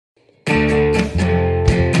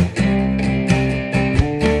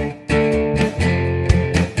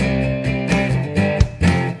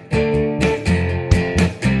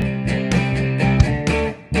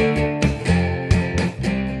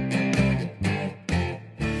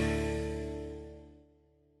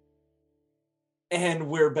And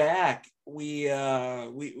we're back. We've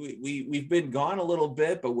been gone a little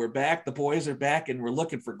bit, but we're back. The boys are back, and we're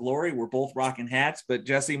looking for glory. We're both rocking hats, but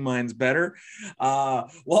Jesse, mine's better.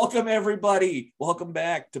 Welcome everybody. Welcome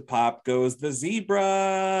back to Pop Goes the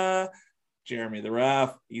Zebra. Jeremy the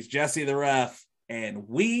Ref. He's Jesse the Ref, and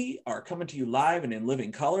we are coming to you live and in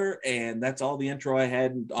living color. And that's all the intro I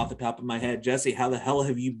had off the top of my head. Jesse, how the hell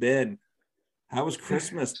have you been? How was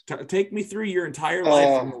Christmas? Take me through your entire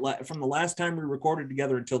life from the last time we recorded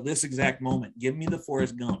together until this exact moment. Give me the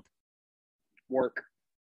Forrest Gump. Work.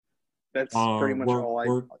 That's pretty much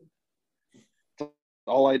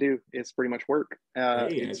all I do is pretty much work.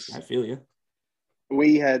 Hey, I feel you.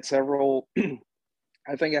 We had several.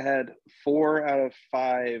 I think I had 4 out of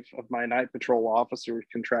 5 of my night patrol officers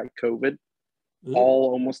contract COVID,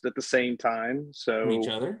 all almost at the same time. So from each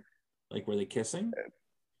other, like were they kissing?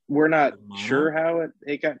 We're not sure how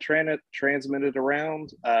it got transmitted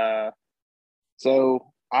around.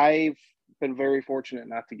 So I've been very fortunate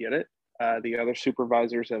not to get it. The other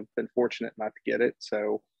supervisors have been fortunate not to get it.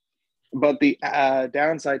 So, but the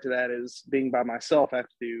downside to that is being by myself, I have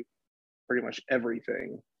to do pretty much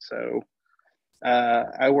everything. So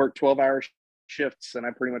I work 12-hour shifts and I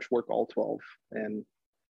pretty much work all 12, and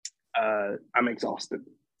I'm exhausted.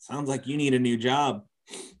 Sounds like you need a new job.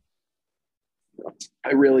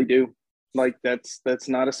 I really do. Like that's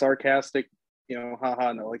not a sarcastic,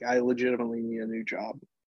 haha. No, like I legitimately need a new job.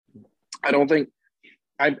 I don't think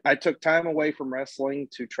I took time away from wrestling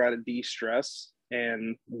to try to de-stress,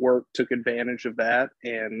 and work took advantage of that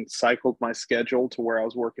and cycled my schedule to where I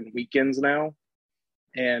was working weekends now.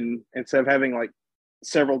 And instead of having like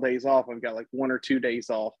several days off, I've got like 1 or 2 days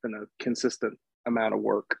off and a consistent amount of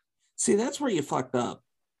work. See, that's where you fucked up.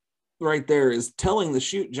 Right there is telling the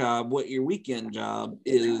shoot job what your weekend job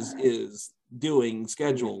is doing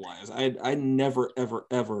schedule wise. I never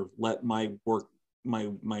ever let my work my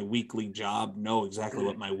weekly job know exactly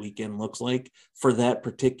what my weekend looks like for that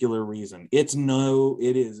particular reason. It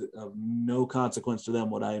is of no consequence to them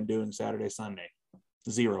what I am doing Saturday, Sunday.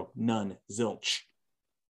 Zero, none, zilch.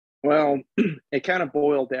 Well, it kind of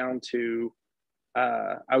boiled down to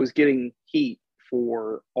I was getting heat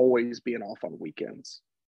for always being off on weekends.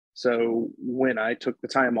 So when I took the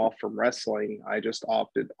time off from wrestling, I just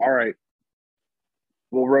opted, all right,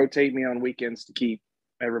 we'll rotate me on weekends to keep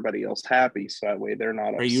everybody else happy. So that way they're not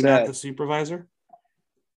upset. Are you not the supervisor?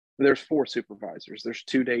 There's 4 supervisors. There's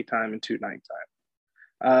 2 daytime and 2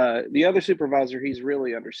 nighttime. The other supervisor, he's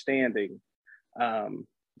really understanding.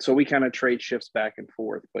 So we kind of trade shifts back and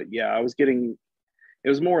forth. But yeah, it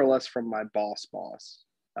was more or less from my boss.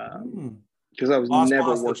 Because I was never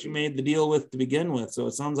working. That you made the deal with to begin with, so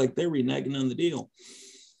it sounds like they're reneging on the deal.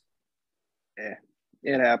 Yeah,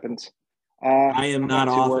 it happens. I am not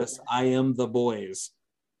office. I am the boys.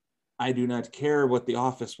 I do not care what the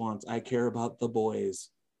office wants. I care about the boys.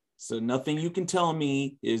 So nothing you can tell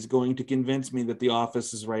me is going to convince me that the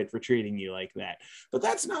office is right for treating you like that. But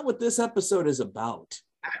that's not what this episode is about.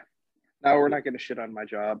 No, we're not going to shit on my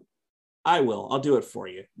job. I will. I'll do it for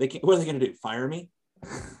you. What are they going to do? Fire me?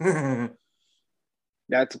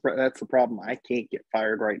 That's the problem. I can't get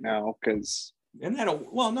fired right now because. And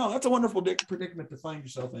that's a wonderful predicament to find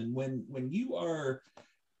yourself in. When you are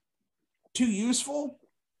too useful,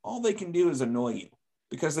 all they can do is annoy you,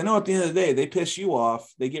 because they know at the end of the day they piss you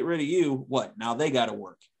off, they get rid of you. What? Now they got to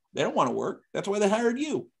work. They don't want to work. That's why they hired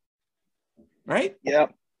you, right?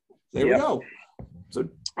 Yep. There we go. So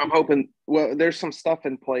I'm hoping. Well, there's some stuff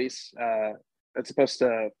in place that's supposed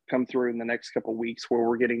to come through in the next couple of weeks where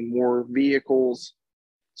we're getting more vehicles.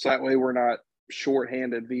 So that way we're not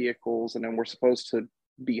short-handed vehicles, and then we're supposed to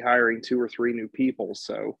be hiring 2 or 3 new people.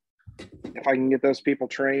 So if I can get those people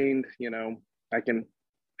trained, I can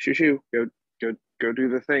go do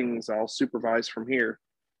the things. I'll supervise from here.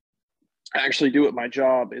 I actually do what my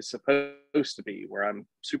job is supposed to be, where I'm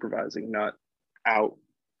supervising, not out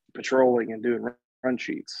patrolling and doing run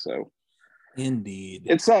sheets. So indeed,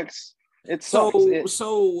 it sucks.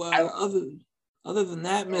 Other than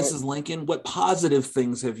that, Mrs. Lincoln, what positive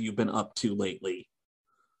things have you been up to lately?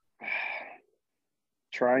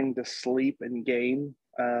 Trying to sleep and game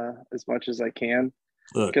as much as I can.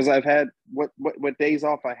 Because I've had what days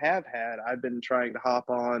off I have had, I've been trying to hop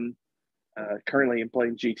on. Currently, I'm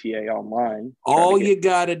playing GTA Online. All you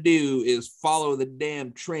got to do is follow the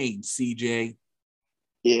damn train, CJ.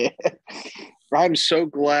 Yeah. I'm so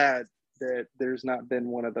glad that there's not been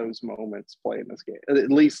one of those moments playing this game, at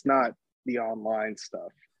least not the online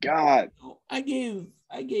stuff. God, I gave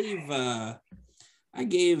the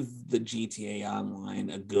GTA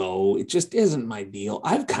Online a go. It just isn't my deal.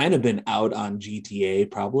 I've kind of been out on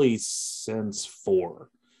GTA probably since 4.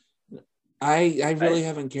 I really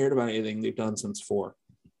haven't cared about anything they've done since 4.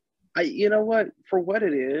 You know what? For what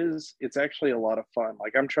it is, it's actually a lot of fun.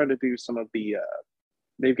 Like I'm trying to do some of the.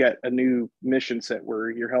 They've got a new mission set where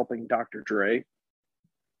you're helping Dr. Dre,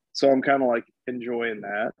 so I'm kind of like enjoying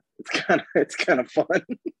that. It's kind of fun.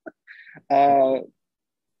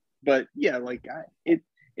 But yeah, like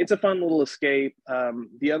it's a fun little escape.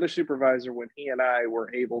 The other supervisor, when he and I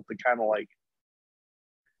were able to kind of like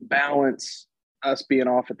balance us being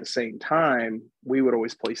off at the same time, we would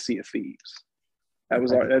always play Sea of Thieves. That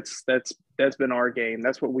was that's been our game.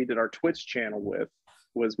 That's what we did our Twitch channel with,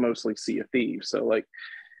 was mostly Sea of Thieves. So like,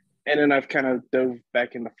 and then I've kind of dove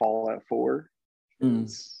back into Fallout 4.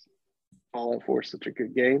 Fallout 4 is such a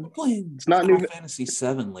good game. It's not Final Fantasy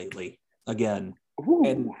 7 lately again. Ooh.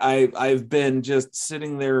 And I've been just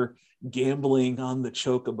sitting there gambling on the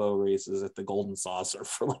chocobo races at the Golden Saucer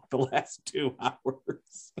for like the last 2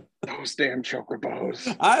 hours. Those damn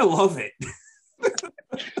chocobos. I love it.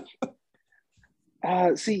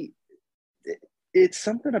 See, it's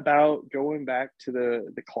something about going back to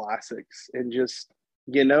the classics and just,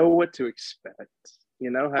 you know what to expect.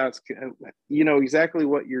 You know how it's, you know exactly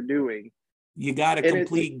what you're doing. You got a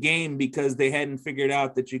complete game because they hadn't figured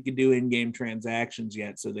out that you could do in-game transactions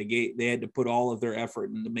yet. So they had to put all of their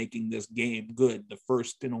effort into making this game good, the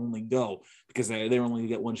first and only go, because they only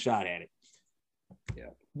get one shot at it. Yeah.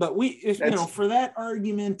 But for that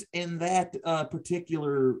argument in that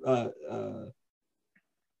particular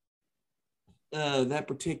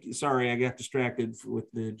sorry, I got distracted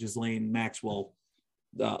with the Ghislaine Maxwell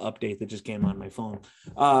update that just came on my phone.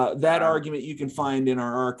 That argument you can find in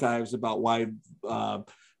our archives about why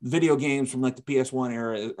video games from like the PS1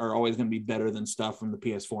 era are always going to be better than stuff from the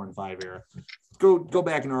PS4 and 5 era. Go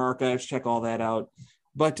back in our archives, check all that out.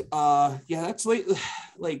 But yeah, that's like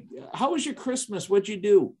how was your Christmas? What'd you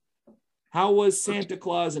do? How was Santa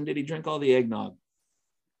Claus, and did he drink all the eggnog?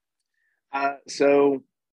 So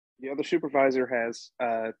the other supervisor has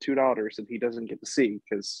 2 daughters that he doesn't get to see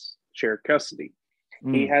because shared custody.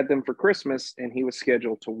 He had them for Christmas and he was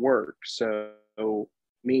scheduled to work. So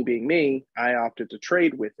me being me, I opted to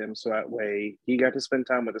trade with him. So that way he got to spend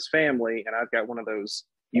time with his family, and I've got one of those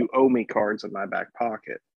 "you owe me" cards in my back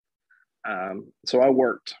pocket. So I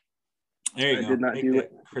worked. There you go.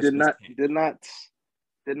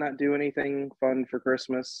 Did not do anything fun for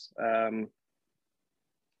Christmas.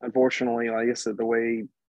 Unfortunately, like I said, the way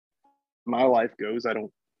my life goes, I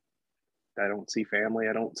don't see family.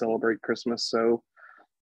 I don't celebrate Christmas. So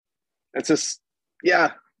it's just,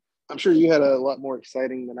 yeah, I'm sure you had a lot more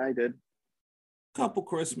exciting than I did. Couple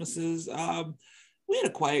Christmases. We had a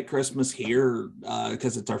quiet Christmas here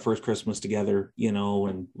because it's our first Christmas together,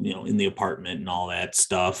 and in the apartment and all that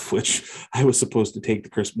stuff, which I was supposed to take the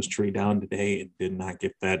Christmas tree down today and did not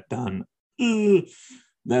get that done.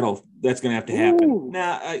 That's gonna have to happen.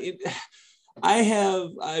 Now,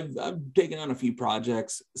 I've taken on a few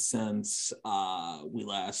projects since we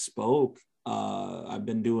last spoke. I've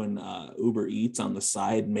been doing Uber Eats on the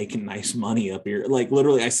side, making nice money up here. Like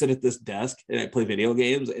literally, I sit at this desk and I play video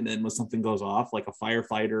games, and then when something goes off, like a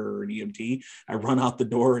firefighter or an EMT, I run out the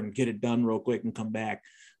door and get it done real quick and come back,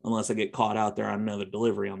 unless I get caught out there on another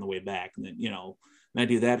delivery on the way back. And then, and I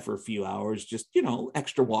do that for a few hours, just,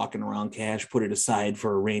 extra walking around cash, put it aside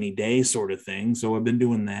for a rainy day sort of thing. So I've been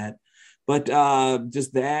doing that. But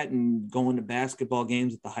just that and going to basketball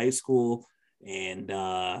games at the high school, and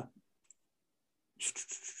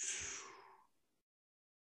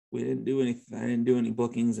we didn't do anything. I didn't do any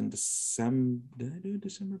bookings in December. Did I do a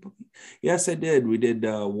December booking? Yes, I did. We did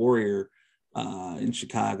Warrior in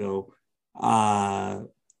Chicago.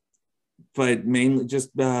 But mainly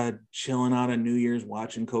just chilling out on New Year's,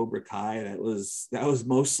 watching Cobra Kai. That was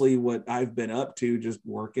mostly what I've been up to, just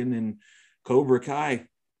working in Cobra Kai.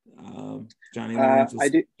 Johnny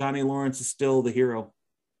Lawrence is still the hero.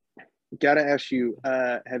 Gotta ask you,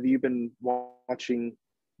 have you been watching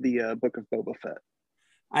the Book of Boba Fett?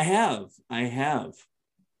 I have. I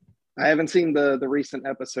haven't seen the recent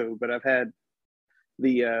episode, but I've had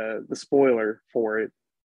the spoiler for it,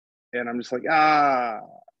 and I'm just like,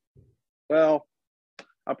 well,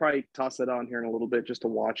 I'll probably toss it on here in a little bit just to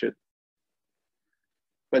watch it.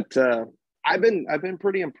 But I've been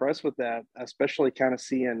pretty impressed with that, especially kind of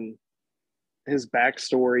seeing his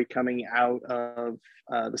backstory coming out of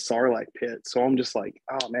the Sarlacc pit. So I'm just like,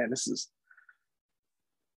 oh man,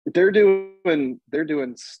 they're doing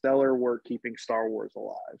stellar work keeping Star Wars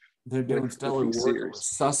alive. They're doing stellar work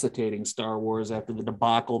resuscitating Star Wars after the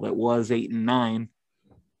debacle that was 8 and 9.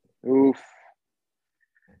 Oof.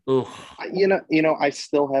 I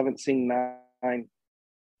still haven't seen 9.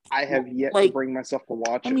 I have yet to bring myself to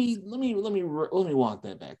watch it. Let me walk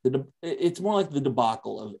that back. It's more like the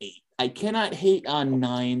debacle of 8. I cannot hate on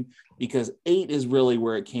 9 because 8 is really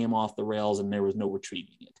where it came off the rails and there was no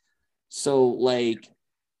retrieving it. So like,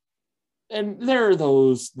 and there are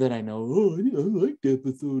those that I know, oh, I liked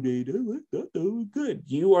episode 8. I like that. That was good.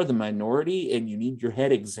 You are the minority and you need your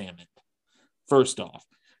head examined, first off.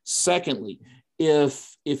 Secondly,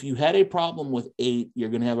 if you had a problem with 8, you're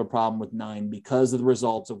going to have a problem with 9 because of the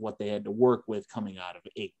results of what they had to work with coming out of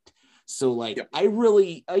 8. So like, yep. I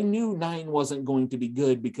knew 9 wasn't going to be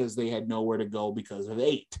good because they had nowhere to go because of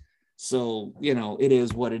 8. So, you know, it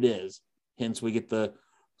is what it is. Hence we get the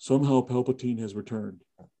somehow Palpatine has returned.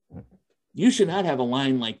 You should not have a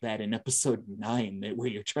line like that in episode 9 where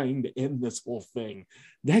you're trying to end this whole thing.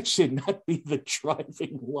 That should not be the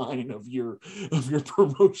driving line of your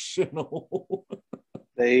promotional.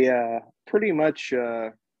 They pretty much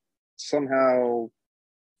somehow,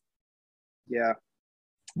 yeah.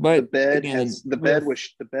 But the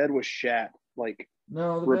bed was shat like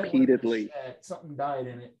repeatedly. Something died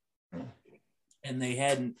in it, and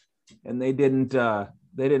they didn't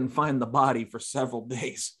find the body for several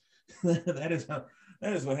days. that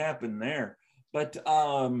is what happened there. But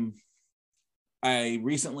I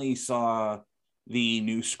recently saw the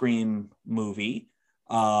new Scream movie.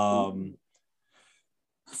 For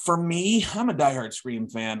me, I'm a diehard Scream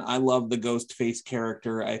fan. I love the Ghostface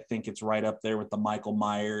character. I think it's right up there with the Michael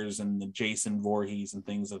Myers and the Jason Voorhees and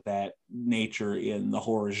things of that nature in the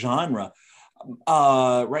horror genre.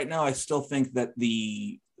 Right now, I still think that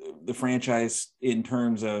the franchise, in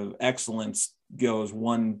terms of excellence, goes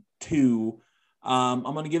 1, 2. I'm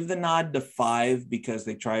going to give the nod to 5 because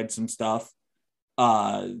they tried some stuff.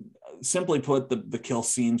 Simply put, the kill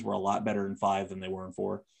scenes were a lot better in 5 than they were in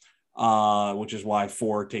 4. Which is why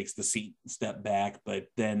 4 takes the step back. But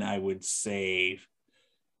then I would say,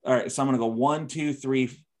 all right, so I'm going to go 1, 2, 3,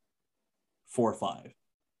 4, 5.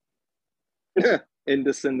 In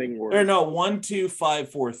descending order. Or no, 1, 2, 5,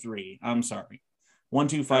 4, 3. I'm sorry. 1,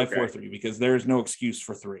 2, 5, okay. 4, 3, because there is no excuse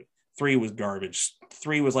for 3. 3 was garbage.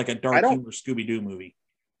 3 was like a dark humor Scooby-Doo movie.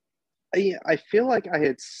 I feel like I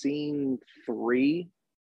had seen 3,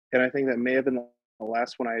 and I think that may have been the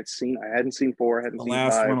last one I had seen. I hadn't seen 4. I hadn't seen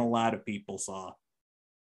 5. The last one a lot of people saw.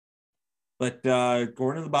 But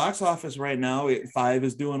according to the box office right now, 5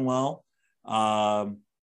 is doing well. I'm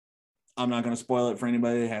not going to spoil it for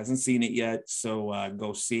anybody that hasn't seen it yet. So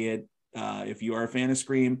go see it if you are a fan of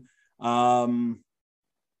Scream.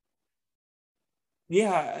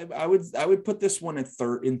 Yeah, I would put this one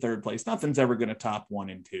in third place. Nothing's ever going to top 1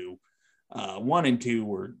 and 2. 1 and 2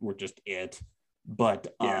 were just it. But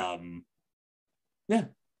yeah.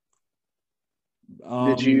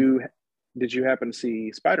 Did you happen to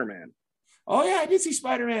see Spider-Man? Oh yeah, I did see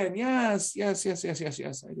Spider-Man. Yes. I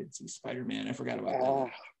did see Spider-Man. I forgot about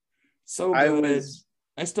that. So good.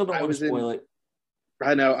 I still don't want to spoil it.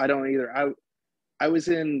 I know, I don't either. I was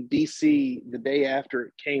in DC the day after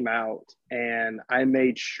it came out, and I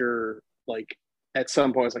made sure, like, at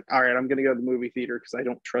some point I was like, all right, I'm gonna go to the movie theater because I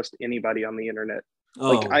don't trust anybody on the internet.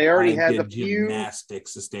 Like, I already had the few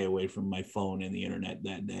gymnastics to stay away from my phone and the internet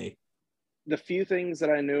that day. The few things that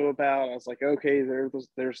I knew about, I was like, okay,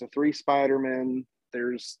 there's the 3 Spider-Men,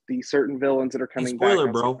 there's the certain villains that are coming back.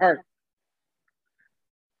 Spoiler, bro. Like, all right.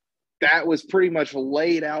 That was pretty much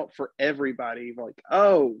laid out for everybody. Like,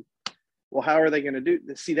 oh, well, how are they going to do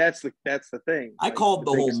this? See, that's the thing. I called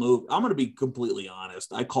the whole movie. I'm going to be completely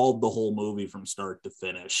honest. I called the whole movie from start to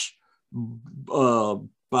finish.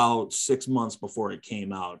 About 6 months before it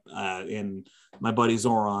came out, and my buddy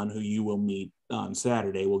Zoran, who you will meet on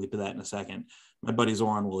Saturday, we'll get to that in a second. My buddy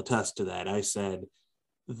Zoran will attest to that. I said,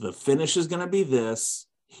 the finish is going to be this.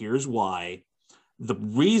 Here's why. The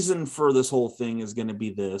reason for this whole thing is going to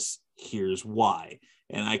be this. Here's why.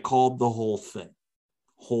 And I called the whole thing.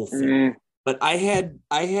 But I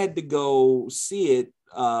had to go see it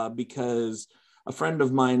because a friend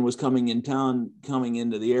of mine was coming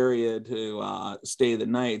into the area to stay the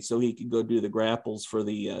night so he could go do the grapples for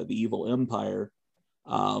the Evil Empire.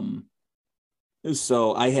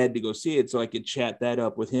 So I had to go see it so I could chat that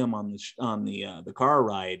up with him on the car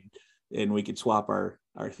ride, and we could swap our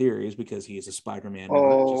theories because he is a Spider-Man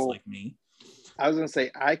just like me. I was going to say,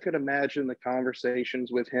 I could imagine the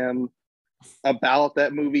conversations with him about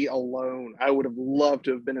that movie alone. I would have loved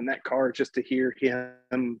to have been in that car just to hear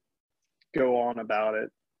him go on about it.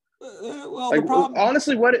 The problem,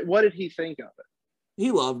 honestly, what did he think of it? He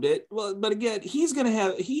loved it. Well, but again, he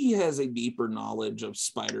has a deeper knowledge of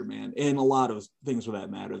Spider-Man and a lot of things for that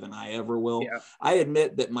matter than I ever will. Yeah. I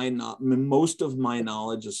admit that most of my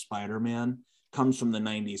knowledge of Spider-Man comes from the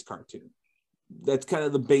 90s cartoon. that's kind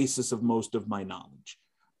of the basis of most of my knowledge.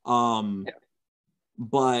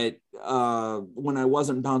 But when I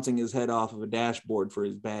wasn't bouncing his head off of a dashboard for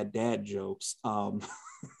his bad dad jokes, we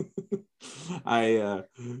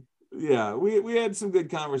had some good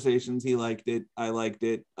conversations. He liked it. I liked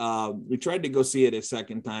it. We tried to go see it a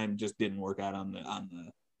second time, just didn't work out on the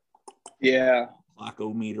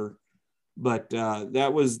clockometer. But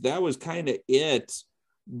that was kind of it.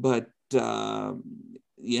 But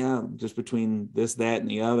just between this, that, and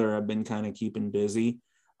the other, I've been kind of keeping busy.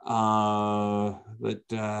 And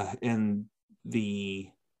the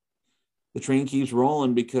train keeps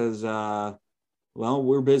rolling because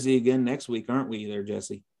we're busy again next week, aren't we there,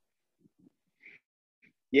 Jesse?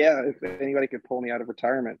 Yeah, if anybody could pull me out of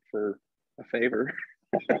retirement for a favor.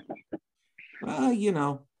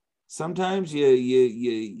 Sometimes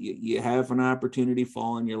you have an opportunity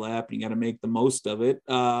fall in your lap and you got to make the most of it.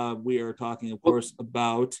 We are talking, of course,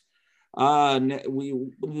 about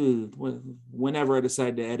whenever I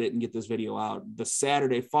decide to edit and get this video out, the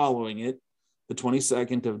Saturday following it, the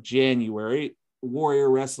 22nd of January, Warrior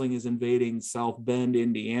Wrestling is invading South Bend,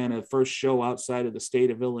 Indiana. First show outside of the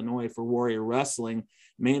state of Illinois for Warrior Wrestling.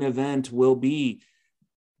 Main event will be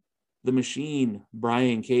the Machine,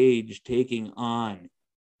 Brian Cage, taking on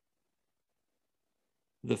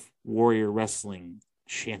the Warrior Wrestling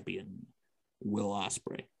champion, Will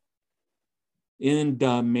Ospreay, in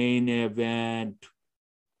the main event.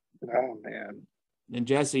 Oh man! And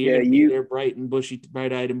Jesse, you're gonna be there bright-eyed and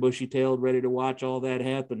bushy-tailed, ready to watch all that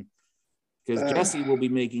happen, because Jesse will be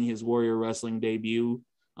making his Warrior Wrestling debut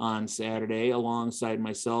on Saturday alongside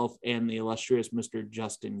myself and the illustrious Mr.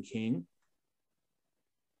 Justin King.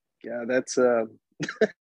 Yeah, that's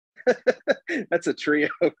that's a trio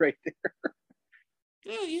right there.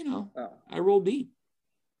 Yeah, I roll deep.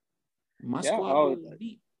 My squad rolls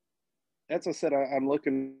deep. That's what I said. I'm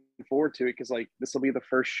looking forward to it because, this will be the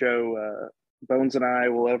first show Bones and I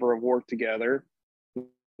will ever have worked together.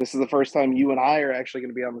 This is the first time you and I are actually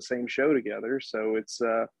going to be on the same show together, so it's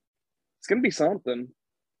going to be something.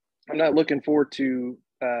 I'm not looking forward to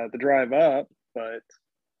the drive up, but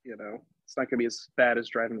it's not going to be as bad as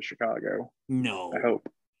driving to Chicago. No, I hope.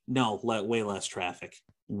 No, way less traffic.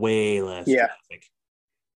 Way less traffic.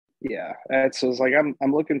 Yeah, that's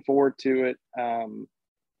I'm looking forward to it.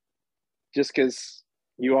 Just because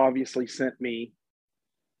you obviously sent me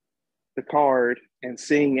the card and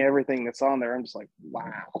seeing everything that's on there, I'm just like,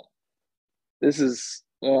 wow, this is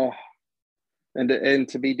and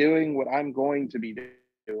to be doing what I'm going to be doing,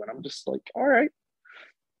 I'm just like, all right,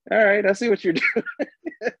 I see what you're doing.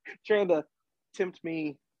 Trying to tempt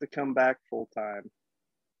me to come back full time.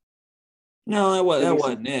 No, that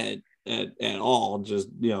wasn't it at all. Just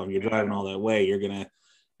if you're driving all that way, you're gonna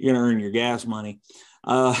earn your gas money.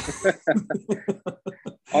 Oh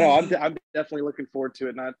no, I'm definitely looking forward to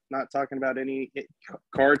it. Not talking about any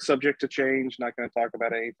card subject to change. Not going to talk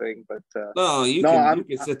about anything. But you can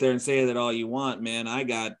sit there and say that all you want, man. I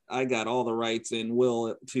got all the rights and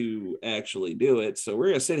will to actually do it. So we're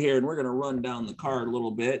gonna sit here and we're gonna run down the card a little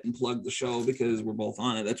bit and plug the show because we're both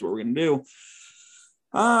on it. That's what we're gonna do.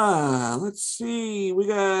 Let's see. We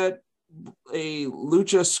got a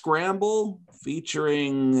Lucha Scramble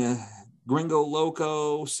featuring Gringo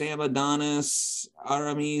Loco, Sam Adonis,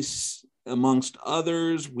 Aramis, amongst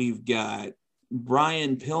others. We've got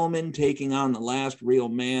Brian Pillman taking on the last real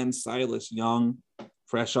man, Silas Young,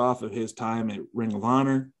 fresh off of his time at Ring of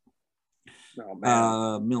Honor. Oh,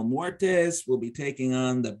 man. Mil Muertes will be taking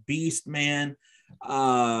on the Beast Man.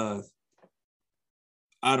 I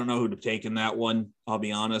don't know who to take in that one. I'll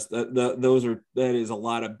be honest. That is a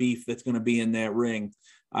lot of beef that's going to be in that ring.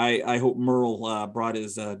 I hope Merle brought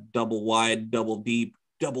his double wide, double deep,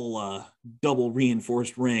 double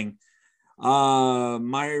reinforced ring.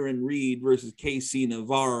 Myron Reed versus KC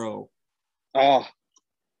Navarro. Oh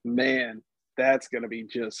man, that's gonna be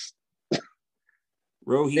just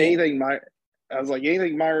Rohit. Anything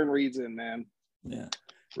Myron Reed's in, man. Yeah,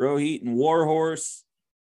 Rohit and Warhorse.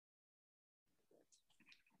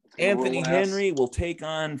 Anthony Henry will take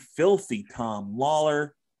on Filthy Tom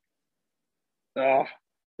Lawler. Oh,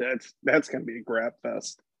 that's gonna be a grab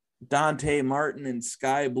fest. Dante Martin and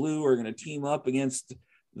Sky Blue are going to team up against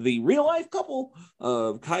the real life couple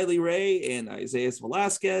of Kylie Ray and Isaiah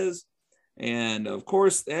Velasquez. And of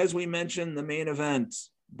course, as we mentioned, the main event,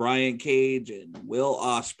 Brian Cage and Will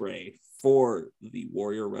Ospreay for the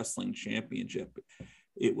Warrior Wrestling Championship.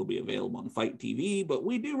 It will be available on Fight TV, but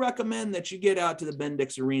we do recommend that you get out to the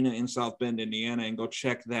Bendix Arena in South Bend, Indiana, and go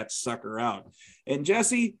check that sucker out. And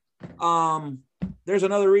Jesse, there's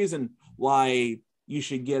another reason why you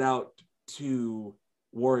should get out to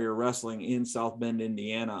Warrior Wrestling in South Bend,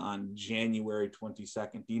 Indiana on January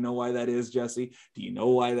 22nd. Do you know why that is, Jesse? Do you know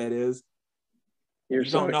why that is? You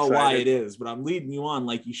don't know why it is, but I'm leading you on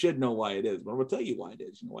like you should know why it is. But I'm going to tell you why it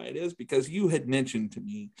is. You know why it is? Because you had mentioned to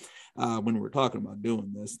me when we were talking about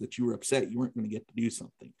doing this that you were upset you weren't going to get to do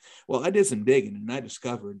something. Well, I did some digging and I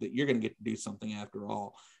discovered that you're going to get to do something after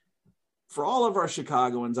all. For all of our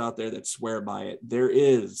Chicagoans out there that swear by it, there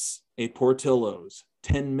is a Portillo's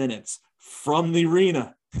 10 minutes from the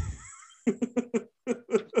arena.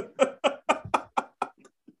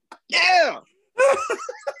 Yeah.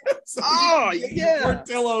 So oh yeah,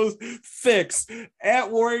 Portillo's fix at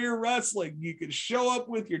Warrior Wrestling. You can show up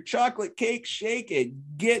with your chocolate cake shake and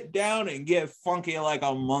get down and get funky like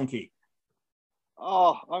a monkey.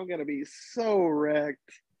 Oh, I'm gonna be so wrecked.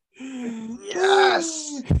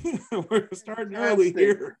 Yes. We're starting early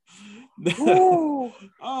here.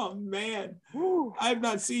 Oh man. Woo. I've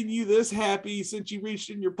not seen you this happy since you reached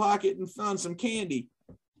in your pocket and found some candy.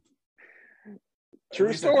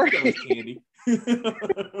 True story. Candy. I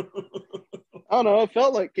don't know. It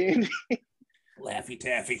felt like candy. Laffy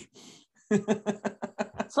Taffy.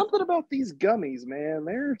 Something about these gummies, man.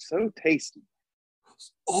 They're so tasty.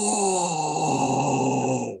 Oh,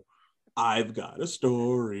 I've got a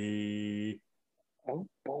story. Oh,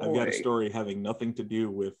 boy. I've got a story having nothing to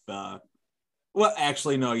do with, well,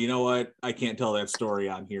 actually, no, you know what? I can't tell that story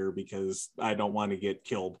on here because I don't want to get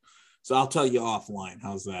killed. So I'll tell you offline.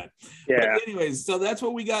 How's that? Yeah. But anyways, so that's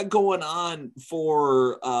what we got going on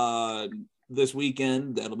for this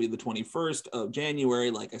weekend. That'll be the 21st of January.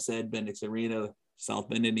 Like I said, Bendix Arena, South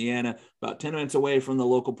Bend, Indiana, about 10 minutes away from the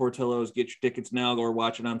local Portillo's. Get your tickets now or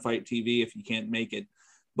watch it on Fight TV if you can't make it.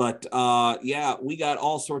 But yeah, we got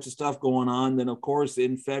all sorts of stuff going on. Then, of course,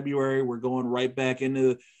 in February, we're going right back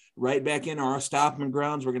in our stopping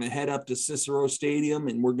grounds. We're going to head up to Cicero Stadium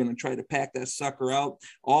and we're going to try to pack that sucker out.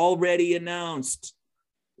 Already announced,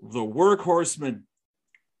 the Workhorsemen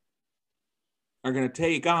are going to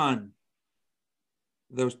take on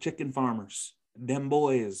those chicken farmers, them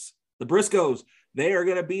boys, the Briscoes. They are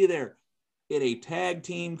going to be there in a tag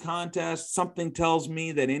team contest. Something tells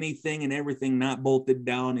me that anything and everything not bolted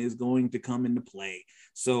down is going to come into play.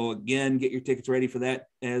 So again, get your tickets ready for that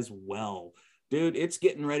as well. Dude, it's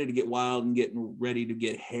getting ready to get wild and getting ready to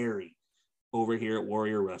get hairy over here at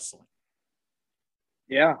Warrior Wrestling.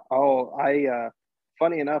 Yeah. Oh,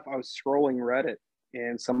 funny enough, I was scrolling Reddit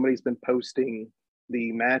and somebody's been posting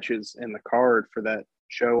the matches and the card for that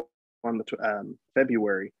show on the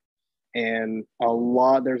February. And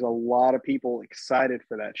there's a lot of people excited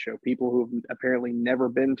for that show. People who've apparently never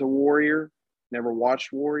been to Warrior, never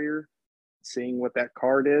watched Warrior, seeing what that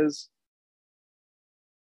card is.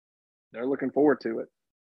 They're looking forward to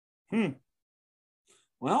it.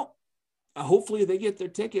 Well, hopefully they get their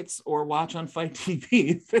tickets or watch on Fight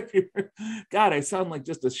TV. God, I sound like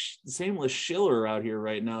just a shameless shiller out here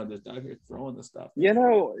right now, just out here throwing the stuff. You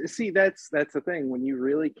know, see, that's the thing. When you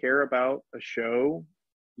really care about a show,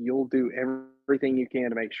 you'll do everything you can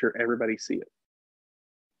to make sure everybody see it.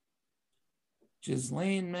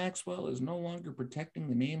 Ghislaine Maxwell is no longer protecting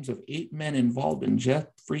the names of 8 men involved in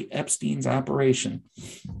Jeffrey Epstein's operation.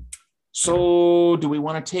 So do we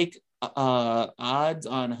want to take odds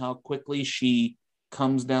on how quickly she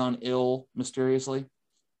comes down ill mysteriously?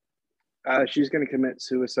 She's going to commit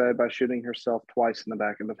suicide by shooting herself twice in the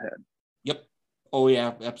back of the head. Yep. Oh,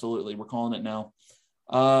 yeah, absolutely. We're calling it now.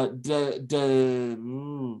 Do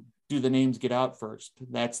the names get out first?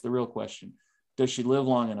 That's the real question. Does she live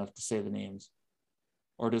long enough to say the names?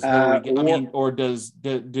 Or does Hillary get,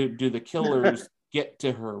 do the killers get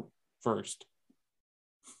to her first?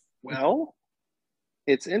 Well,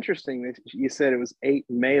 it's interesting that you said it was 8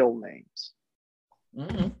 male names.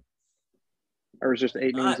 Mm-hmm. Or it was just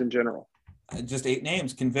 8 names in general? Just 8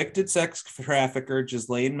 names. Convicted sex trafficker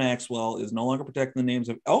Ghislaine Maxwell is no longer protecting the names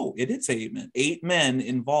of, it did say 8 men. 8 men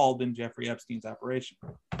involved in Jeffrey Epstein's operation.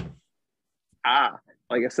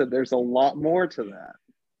 Like I said, there's a lot more to that.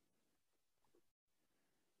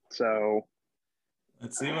 So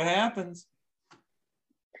let's see what happens.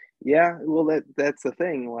 Yeah, well, that's the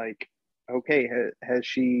thing. Like, okay, has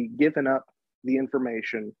she given up the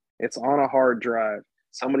information? It's on a hard drive.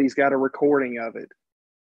 Somebody's got a recording of it,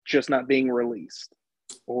 just not being released.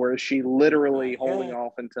 Or is she literally holding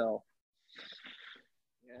off until?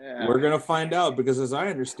 Yeah. We're going to find out because as I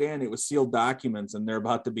understand, it was sealed documents and they're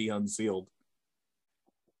about to be unsealed.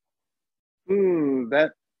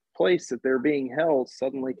 That place that they're being held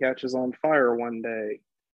suddenly catches on fire one day.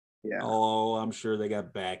 Yeah. Oh, I'm sure they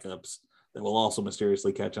got backups that will also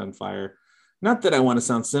mysteriously catch on fire. Not that I want to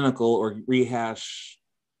sound cynical or rehash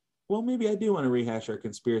Well, maybe I do want to rehash our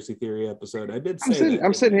conspiracy theory episode. I did I'm say sitting,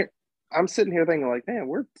 that. I'm sitting here thinking like, man,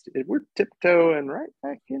 we're tiptoeing right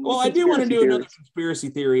back in. Well, I do want to do another conspiracy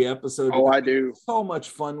theory episode. Oh, I do. So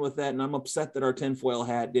much fun with that, and I'm upset that our tinfoil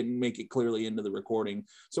hat didn't make it clearly into the recording.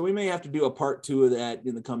 So we may have to do a part 2 of that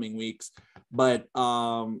in the coming weeks. But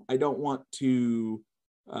I don't want to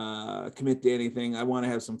commit to anything. I want to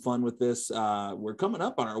have some fun with this. We're coming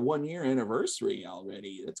up on our 1-year anniversary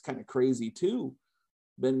already. That's kind of crazy too.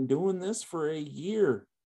 Been doing this for a year.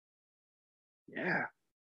 Yeah.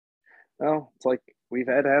 Well, it's like we've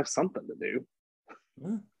had to have something to do.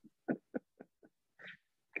 Yeah.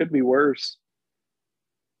 Could be worse.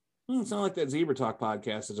 Well, it's not like that Zebra Talk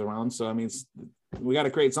podcast is around. So, I mean, we got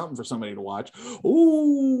to create something for somebody to watch.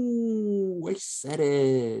 Ooh, I said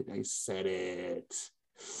it.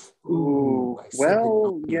 Ooh,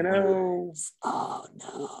 well, you know. Words. Oh,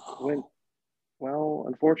 no. Well,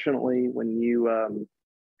 unfortunately, when you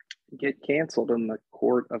get canceled in the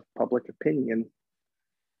court of public opinion,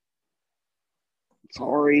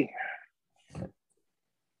 sorry.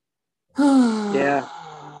 Yeah.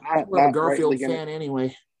 I'm a Garfield fan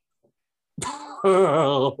anyway.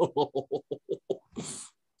 Yeah.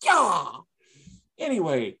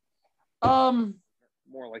 Anyway, more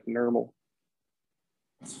like normal.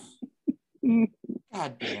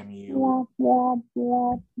 God damn you.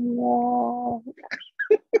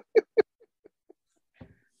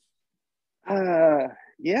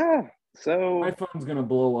 Yeah. So my phone's gonna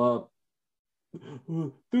blow up.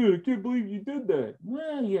 Dude, I can't believe you did that.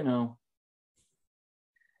 Well, you know.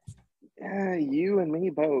 Yeah, you and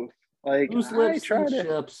me both. Like I try to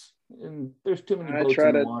ships, and there's too many boats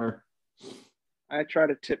in the water. I try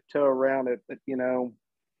to tiptoe around it, but you know.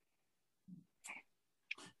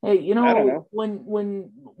 Hey, you know,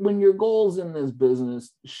 when your goals in this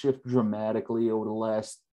business shift dramatically over the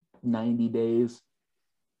last 90 days,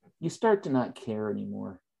 you start to not care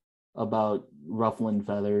anymore about ruffling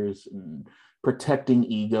feathers and protecting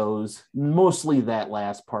egos. Mostly that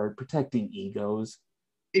last part, protecting egos.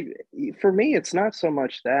 For me, it's not so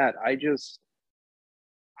much that. I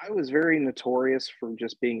was very notorious for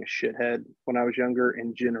just being a shithead when I was younger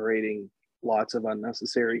and generating lots of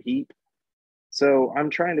unnecessary heat. So I'm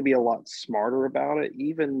trying to be a lot smarter about it,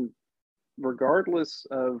 even regardless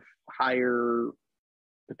of higher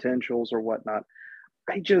potentials or whatnot.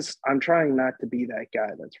 I'm trying not to be that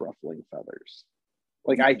guy that's ruffling feathers.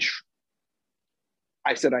 Like I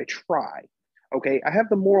said, I try. Okay. I have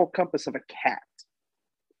the moral compass of a cat.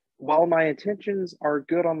 While my intentions are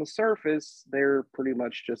good on the surface, they're pretty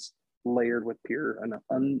much just layered with pure and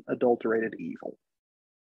unadulterated evil.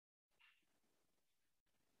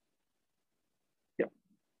 Yep.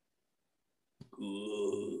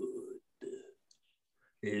 Good.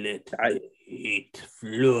 Let the hate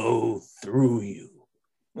flow through you.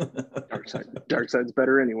 Dark side's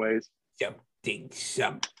better anyways.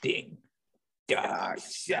 Something. Dark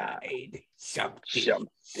side. Something.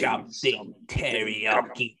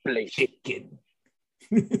 Teriyaki chicken.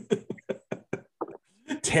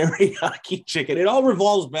 Teriyaki chicken. It all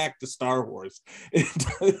revolves back to Star Wars. It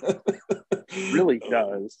really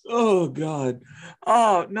does. Oh God.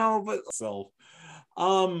 Oh no, but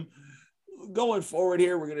going forward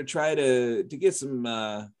here, we're gonna try to get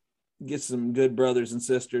some good brothers and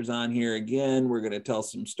sisters on here again. We're going to tell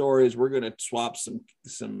some stories. We're going to swap some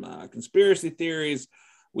conspiracy theories.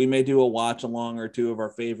 We may do a watch along or two of our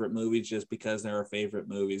favorite movies just because they're our favorite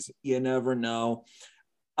movies. You never know.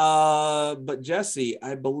 But Jesse,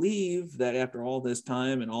 I believe that after all this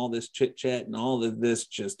time and all this chit chat and all of this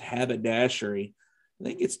just haberdashery, I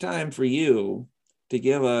think it's time for you to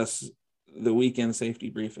give us the weekend safety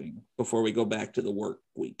briefing before we go back to the work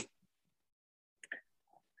week.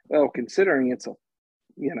 Well, considering it's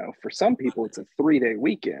for some people, it's a 3-day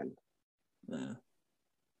weekend. Yeah.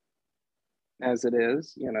 As it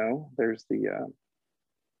is, there's the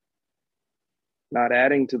not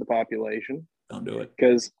adding to the population. Don't do it.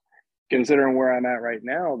 Because considering where I'm at right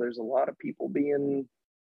now, there's a lot of people being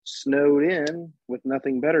snowed in with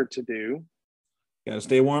nothing better to do. Got to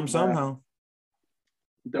stay warm somehow.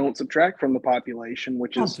 Don't subtract from the population,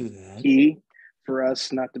 which is key for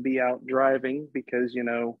us not to be out driving because,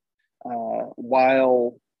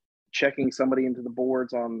 while checking somebody into the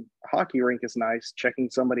boards on a hockey rink is nice, checking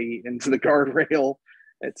somebody into the guardrail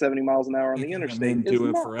at 70 miles an hour on the interstate into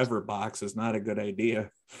a forever box is not a good idea.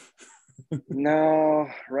 No,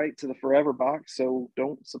 right to the forever box. So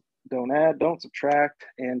don't add, don't subtract,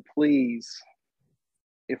 and please,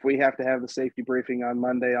 if we have to have the safety briefing on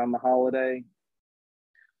Monday on the holiday,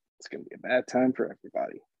 it's going to be a bad time for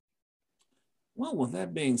everybody. Well, with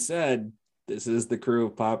that being said, this is the crew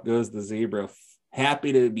of Pop Goes the Zebra.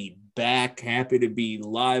 Happy to be back. Happy to be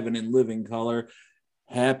live and in living color.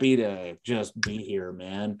 Happy to just be here,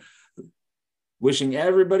 man. Wishing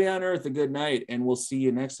everybody on earth a good night, and we'll see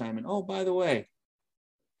you next time. And oh, by the way,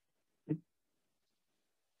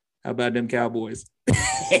 how about them Cowboys?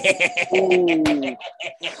 We'll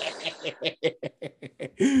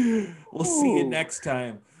see you next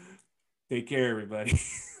time. Take care, everybody.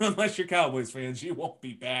 Unless you're Cowboys fans, you won't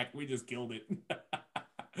be back. We just killed it.